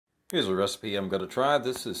Here's a recipe I'm going to try.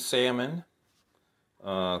 This is salmon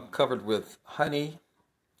covered with honey,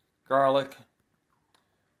 garlic,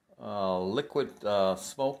 liquid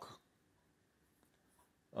smoke,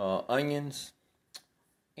 onions,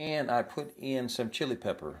 and I put in some chili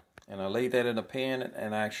pepper. And I laid that in a pan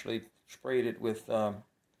and I actually sprayed it with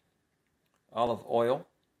olive oil.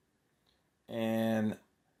 And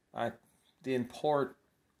I then poured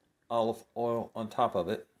olive oil on top of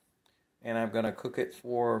it. And I'm going to cook it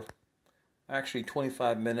for actually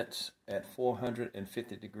 25 minutes at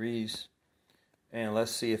 450 degrees. And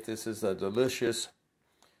let's see if this is a delicious,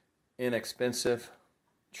 inexpensive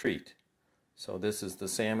treat. So this is the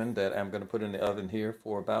salmon that I'm going to put in the oven here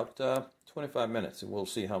for about 25 minutes, and we'll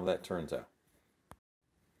see how that turns out.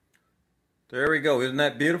 There we go. Isn't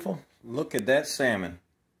that beautiful? Look at that salmon.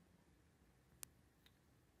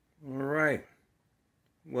 All right.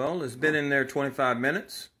 Well, it's been in there 25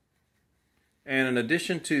 minutes. And in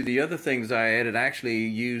addition to the other things I added, I actually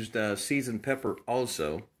used seasoned pepper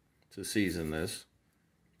also to season this.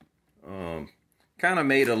 Kind of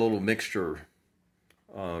made a little mixture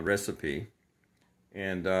recipe.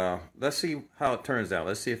 And let's see how it turns out.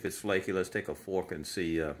 Let's see if it's flaky. Let's take a fork and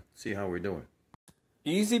see how we're doing.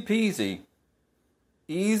 Easy peasy.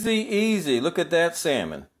 Easy, easy. Look at that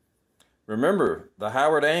salmon. Remember, the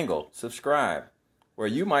Howard Angle. Subscribe, where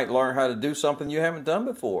you might learn how to do something you haven't done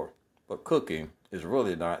before. But cooking is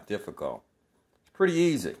really not difficult. It's pretty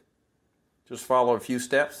easy. Just follow a few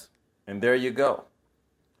steps, and there you go.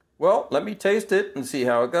 Well, let me taste it and see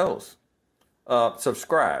how it goes.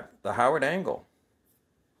 Subscribe, the Howard Angle.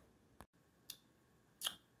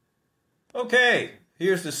 Okay,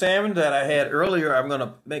 here's the salmon that I had earlier. I'm going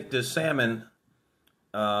to make this salmon,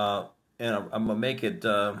 and I'm going to make it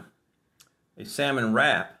a salmon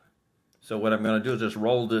wrap. So what I'm going to do is just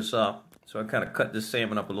roll this up. So I kind of cut this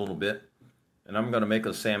salmon up a little bit, and I'm going to make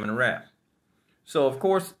a salmon wrap. So of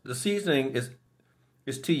course the seasoning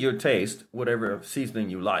is to your taste, whatever seasoning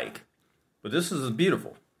you like. But this is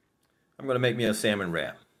beautiful. I'm going to make me a salmon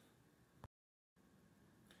wrap.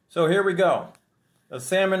 So here we go. A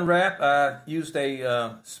salmon wrap. I used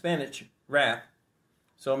a spinach wrap.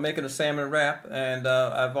 So I'm making a salmon wrap, and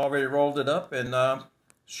I've already rolled it up, and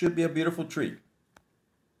should be a beautiful treat.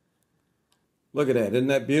 Look at that. Isn't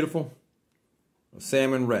that beautiful? A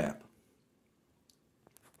salmon wrap.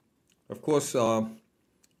 Of course,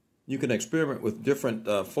 you can experiment with different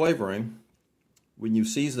flavoring when you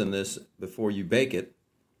season this before you bake it.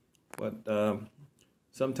 But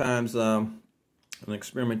sometimes an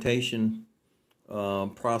experimentation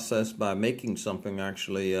process by making something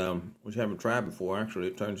actually, which I haven't tried before, actually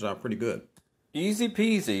it turns out pretty good. Easy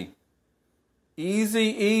peasy. Easy,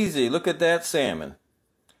 easy. Look at that salmon.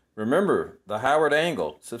 Remember, the Howard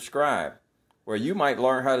Angle. Subscribe, where you might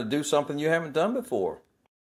learn how to do something you haven't done before.